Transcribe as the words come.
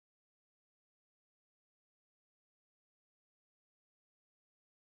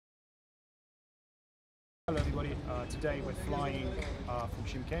everybody. Today we're flying from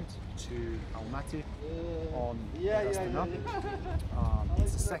Shymkent to Almaty on Air Astana.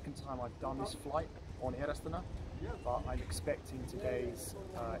 It's the second time I've done this flight on Air Astana, but I'm expecting today's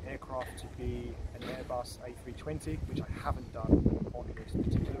aircraft to be an Airbus A320, which I haven't done on this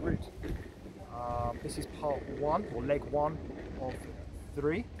particular route. This is part one, or leg one of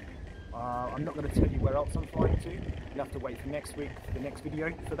 3. I'm not going to tell you where else I'm flying to. You'll have to wait for next week for the next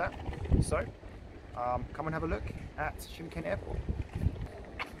video for that. So, come and have a look at Shymkent Airport.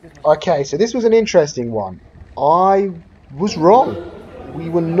 Okay, so this was an interesting one. I was wrong. We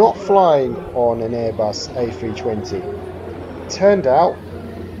were not flying on an Airbus A320. Turned out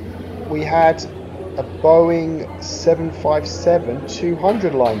we had a Boeing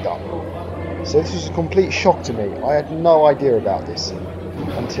 757-200 lined up. So this was a complete shock to me. I had no idea about this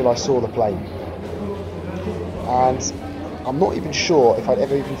until I saw the plane. And I'm not even sure if I'd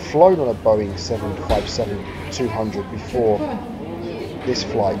ever even flown on a Boeing 757-200 before this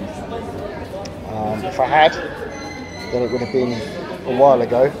flight. If I had, then it would have been a while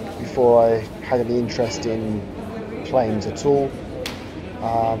ago before I had any interest in planes at all.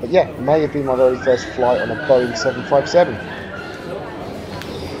 But yeah, it may have been my very first flight on a Boeing 757.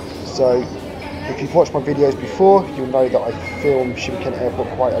 So if you've watched my videos before, you'll know that I film Shymkent Airport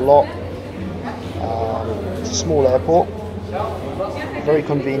quite a lot. It's a small airport, very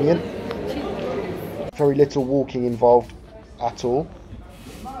convenient, very little walking involved at all.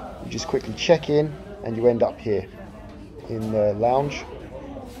 You just quickly check in and you end up here in the lounge,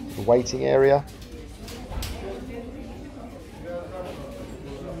 the waiting area.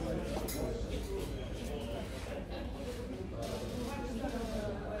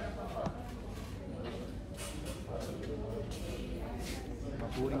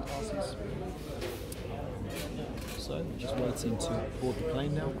 Boarding passes. So we're just waiting to board the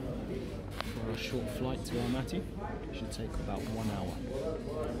plane now for a short flight to Almaty. It should take about 1 hour.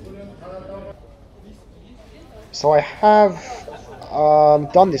 So I have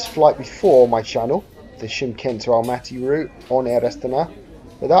done this flight before on my channel, the Shymkent to Almaty route on Air Astana,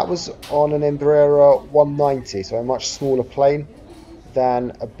 but that was on an Embraer 190, so a much smaller plane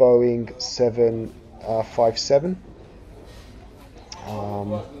than a Boeing 757.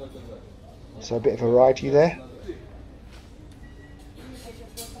 So a bit of variety there.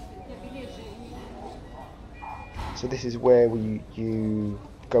 So this is where you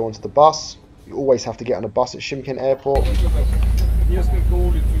go onto the bus. You always have to get on a bus at Shymkent Airport. It's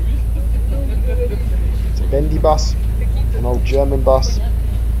a bendy bus, an old German bus,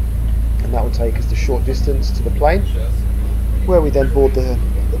 and that will take us the short distance to the plane, where we then board the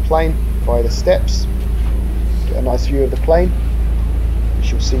plane via the steps, get a nice view of the plane,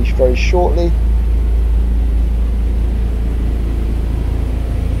 which you'll see very shortly.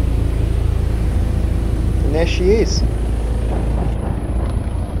 And there she is.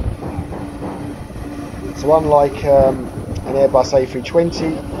 So unlike an Airbus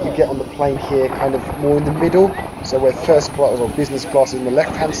A320, you get on the plane here kind of more in the middle. So where first class or business class is on the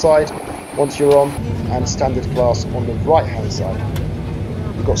left hand side once you're on, and standard class on the right hand side.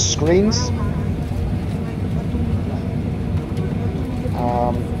 You've got screens.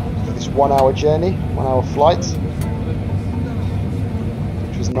 For this 1 hour journey, 1 hour flight,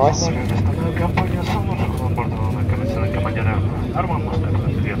 which was nice.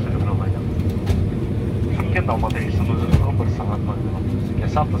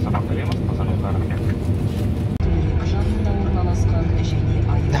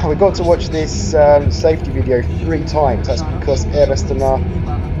 Now we got to watch this safety video 3 times. That's because Air Astana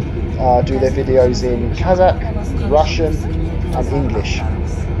do their videos in Kazakh, Russian and English.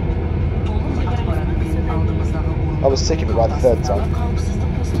 I was sick of it by the 3rd time.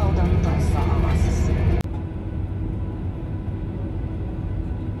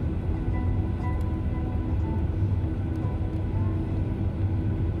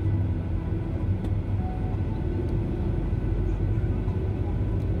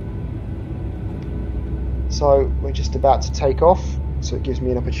 So we're just about to take off, so it gives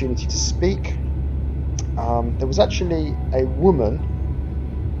me an opportunity to speak. There was actually a woman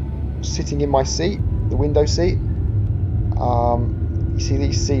sitting in my seat, the window seat. You see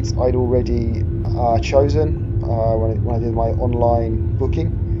these seats I'd already chosen when I did my online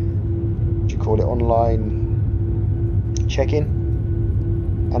booking. What do you call it? Online check-in.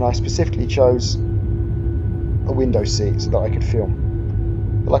 And I specifically chose a window seat so that I could film.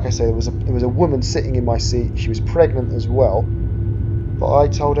 But like I say, there was a woman sitting in my seat. She was pregnant as well, but I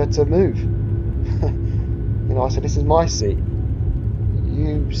told her to move. You know, I said, this is my seat.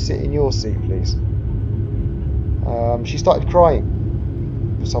 You sit in your seat, please. She started crying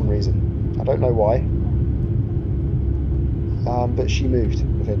for some reason. I don't know why. but she moved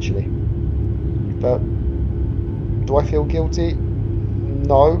eventually. But do I feel guilty?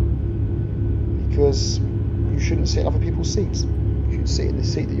 No, because you shouldn't sit in other people's seats. You should sit in the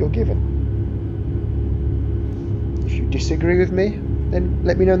seat that you're given. If you disagree with me, then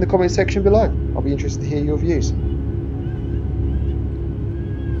let me know in the comment section below. I'll be interested to hear your views.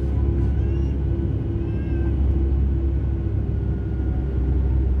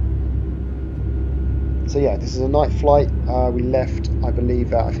 So yeah, this is a night flight. We left, I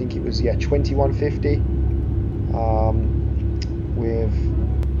believe, at, I think it was 21:50, with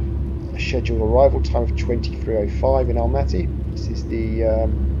a scheduled arrival time of 23:05 in Almaty. This is the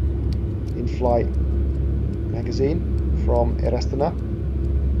in-flight magazine from Air Astana.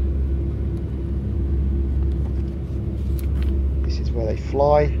 This is where they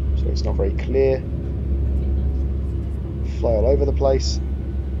fly, so it's not very clear. Fly all over the place.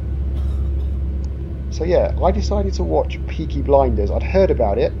 So yeah, I decided to watch Peaky Blinders. I'd heard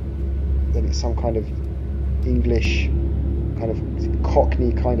about it, that it's some kind of English, kind of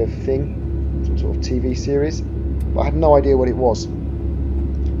Cockney kind of thing, some sort of TV series, but I had no idea what it was.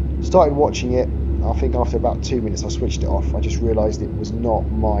 Started watching it. I think after about 2 minutes I switched it off. I just realised it was not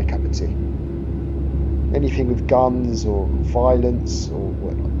my cup of tea. Anything with guns or violence, or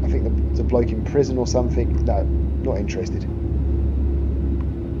I think the bloke in prison or something, no, not interested.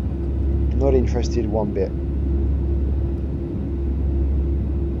 Not interested one bit.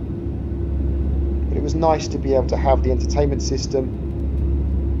 But it was nice to be able to have the entertainment system,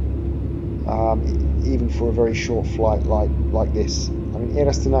 even for a very short flight like this. I mean, Air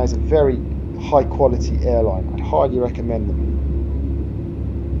Astana is a very high quality airline. I'd highly recommend them.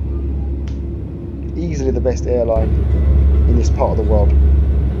 Easily the best airline in this part of the world.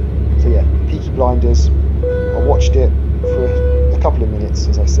 So yeah, Peaky Blinders. I watched it for a couple of minutes,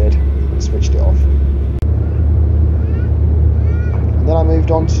 as I said, and switched it off. And then I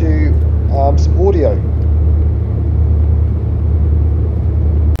moved on to some audio.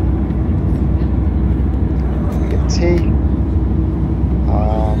 We get tea,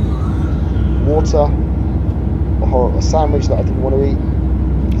 water, a sandwich that I didn't want to eat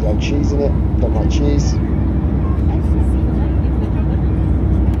because it had cheese in it. Don't like cheese.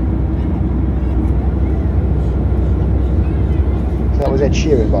 So that was Ed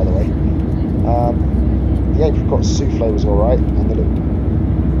Sheeran, by the way. The apricot souffle was alright, and the little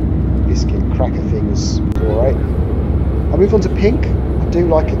biscuit cracker thing was alright. I moved on to Pink. I do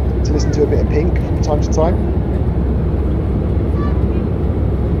like to listen to a bit of Pink from time to time.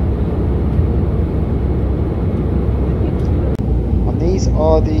 These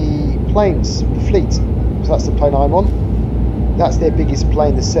are the planes, the fleet. So that's the plane I'm on. That's their biggest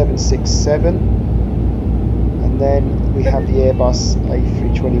plane, the 767. And then we have the Airbus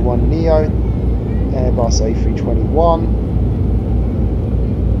A321neo, Airbus A321,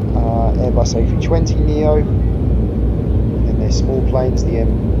 Airbus A320neo, and then their small planes, the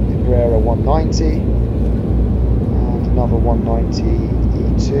Embraer 190, and another 190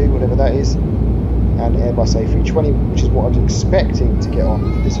 E2, whatever that is. And Airbus A320, which is what I was expecting to get on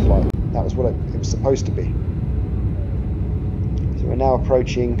for this flight. That was what it was supposed to be. So we're now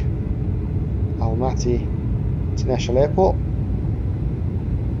approaching Almaty International Airport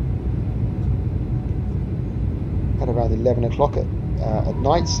at around 11 o'clock at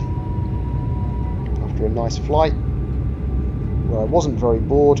night, after a nice flight where I wasn't very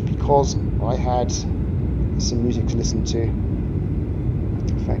bored because I had some music to listen to,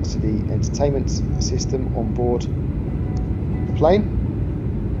 thanks to the entertainment system on board the plane.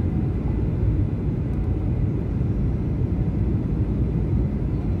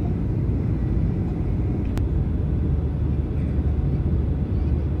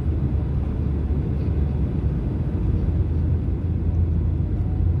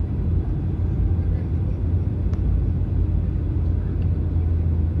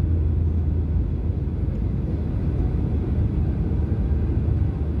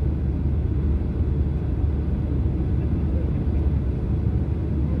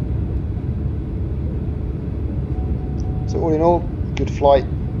 So all in all, good flight.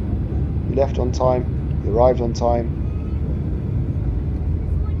 We left on time, we arrived on time.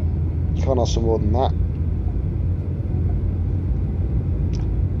 You can't ask for more than that.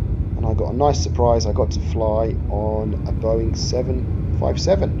 And I got a nice surprise. I got to fly on a Boeing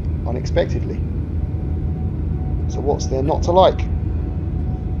 757 unexpectedly. So what's there not to like?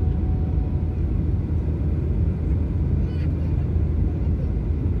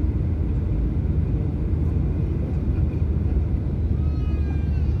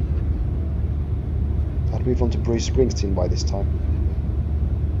 Move on to Bruce Springsteen by this time.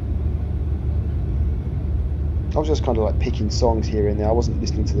 I was just kind of like picking songs here and there. I wasn't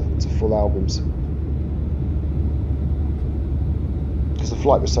listening to full albums because the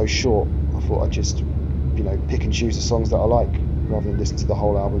flight was so short. I thought I'd just, you know, pick and choose the songs that I like rather than listen to the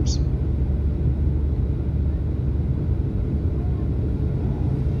whole albums.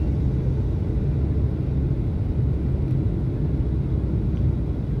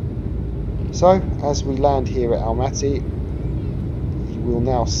 So, as we land here at Almaty, you will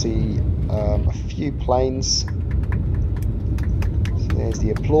now see a few planes. So there's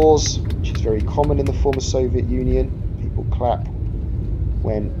the applause, which is very common in the former Soviet Union. People clap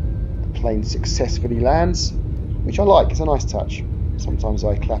when a plane successfully lands, which I like, it's a nice touch. Sometimes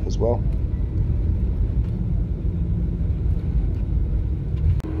I clap as well.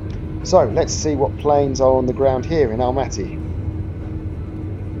 So, let's see what planes are on the ground here in Almaty.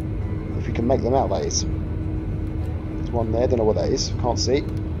 If we can make them out, that is. There's one there, don't know what that is, can't see.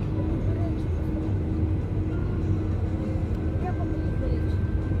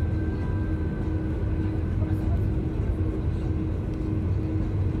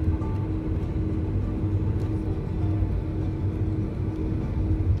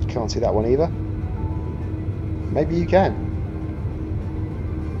 Can't see that one either. Maybe you can.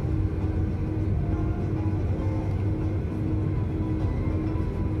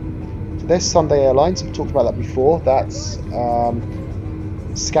 There's Sunday Airlines, I've talked about that before. That's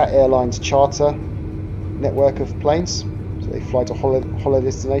Scat Airlines charter network of planes. So they fly to holiday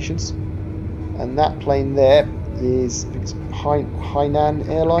destinations. And that plane there is Hainan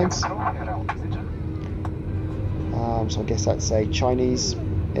Airlines. So I guess that's a Chinese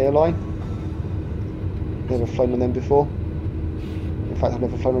airline. Never flown on them before. In fact, I've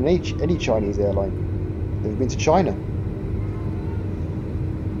never flown on any Chinese airline. Never been to China.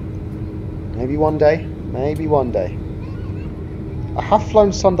 Maybe one day, maybe one day. I have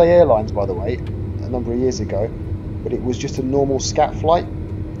flown Sunday Airlines, by the way, a number of years ago, but it was just a normal scat flight,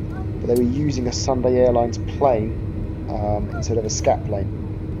 but they were using a Sunday Airlines plane instead of a scat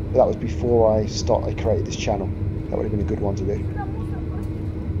plane. But that was before I created this channel. That would have been a good one to do.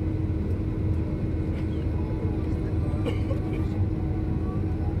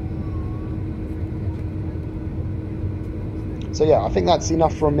 So yeah, I think that's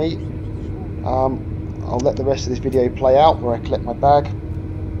enough from me. I'll let the rest of this video play out where I collect my bag.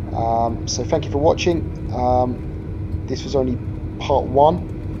 So thank you for watching. This was only part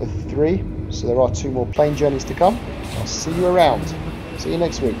 1 of 3, so there are 2 more plane journeys to come. I'll see you around. See you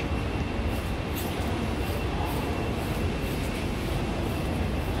next week.